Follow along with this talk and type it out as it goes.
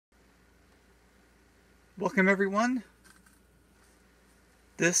Welcome everyone.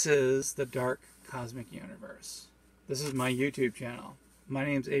 This is the Dark Cosmic Universe. This is my YouTube channel. My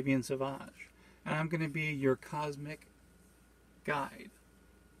name's Avian, and I'm going to be your cosmic guide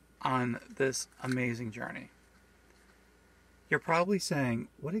on this amazing journey. You're probably saying,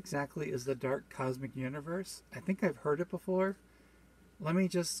 what exactly is the Dark Cosmic Universe? I think I've heard it before. Let me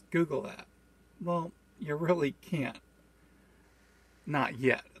just Google that. Well, you really can't. Not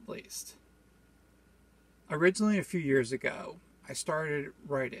yet, at least. Originally, a few years ago, I started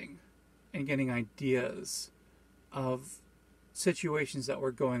writing and getting ideas of situations that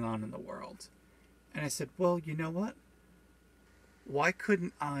were going on in the world. And I said, well, you know what? Why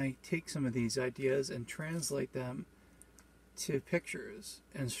couldn't I take some of these ideas and translate them to pictures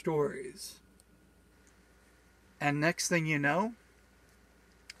and stories? And next thing you know,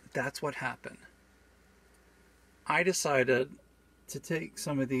 that's what happened. I decided to take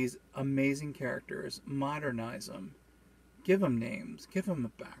some of these amazing characters, modernize them, give them names, give them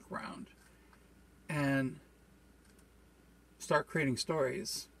a background, and start creating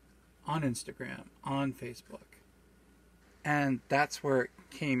stories on Instagram, on Facebook. And that's where it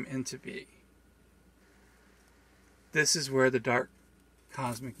came into be. This is where the Dark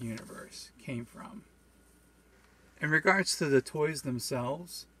Cosmic Universe came from. In regards to the toys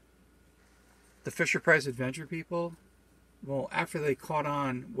themselves, the Fisher-Price Adventure people, well, after they caught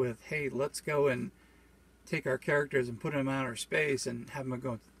on with, hey, let's go and take our characters and put them in outer space and have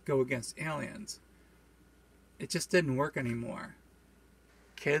them go against aliens, it just didn't work anymore.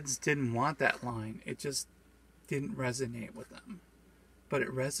 Kids didn't want that line. It just didn't resonate with them. But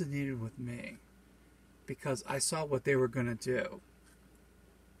it resonated with me because I saw what they were going to do.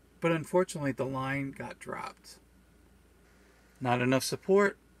 But unfortunately, the line got dropped. Not enough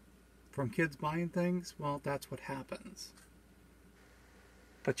support from kids buying things? Well, that's what happens.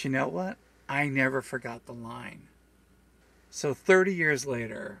 But you know what? I never forgot the line. So 30 years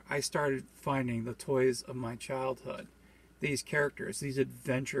later, I started finding the toys of my childhood. These characters, these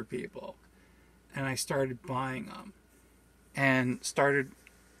adventure people. And I started buying them. And started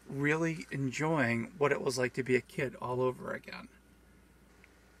really enjoying what it was like to be a kid all over again.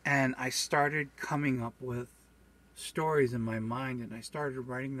 And I started coming up with stories in my mind, and I started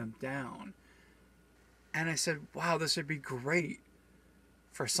writing them down. And I said, wow, this would be great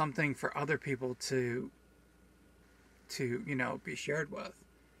for something for other people to be shared with.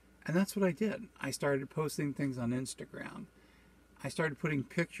 And that's what I did. I started posting things on Instagram. I started putting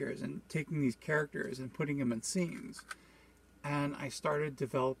pictures and taking these characters and putting them in scenes. And I started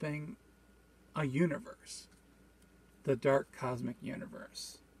developing a universe. The Dark Cosmic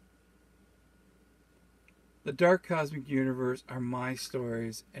Universe. The Dark Cosmic Universe are my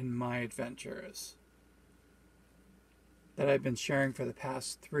stories and my adventures that I've been sharing for the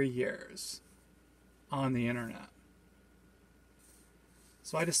past 3 years on the internet.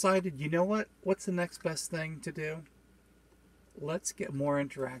 So I decided, you know what? What's the next best thing to do? Let's get more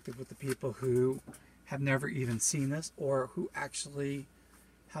interactive with the people who have never even seen this or who actually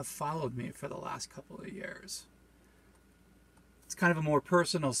have followed me for the last couple of years. It's kind of a more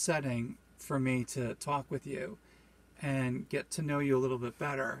personal setting for me to talk with you and get to know you a little bit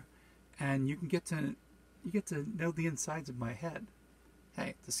better, and you get to know the insides of my head.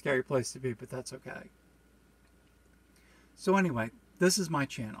 Hey, it's a scary place to be, but that's okay. So anyway, this is my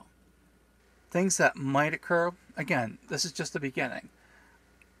channel. Things that might occur, again, this is just the beginning.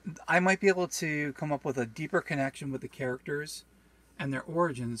 I might be able to come up with a deeper connection with the characters and their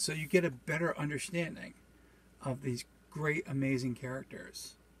origins so you get a better understanding of these great, amazing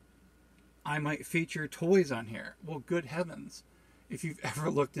characters. I might feature toys on here. Well, good heavens. If you've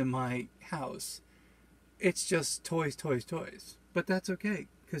ever looked in my house, it's just toys, toys, toys. But that's okay,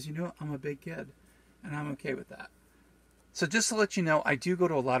 because you know I'm a big kid, and I'm okay with that. So just to let you know, I do go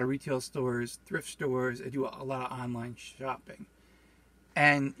to a lot of retail stores, thrift stores. I do a lot of online shopping.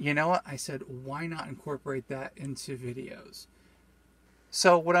 And you know what? I said, why not incorporate that into videos?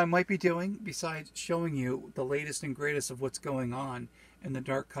 So what I might be doing, besides showing you the latest and greatest of what's going on in the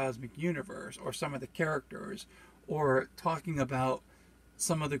Dark Cosmic Universe, or some of the characters, or talking about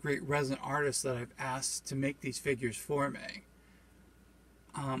some of the great resin artists that I've asked to make these figures for me,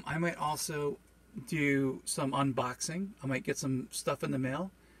 I might also do some unboxing. I might get some stuff in the mail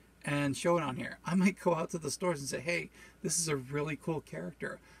and show it on here. I might go out to the stores and say, hey, this is a really cool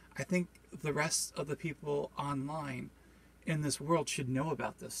character. I think the rest of the people online in this world should know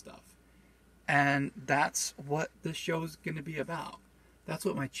about this stuff. And that's what this show is going to be about. That's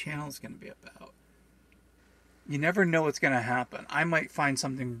what my channel is going to be about. You never know what's going to happen. I might find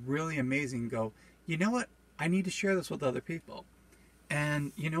something really amazing and go, you know what? I need to share this with other people.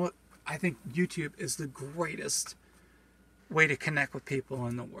 And you know what? I think YouTube is the greatest way to connect with people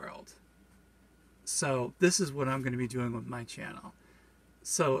in the world. So this is what I'm going to be doing with my channel.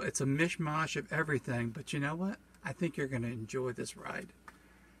 So it's a mishmash of everything, but you know what? I think you're going to enjoy this ride.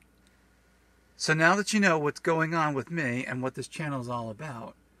 So now that you know what's going on with me and what this channel is all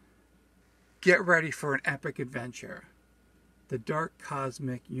about, get ready for an epic adventure. The Dark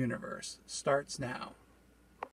Cosmic Universe starts now.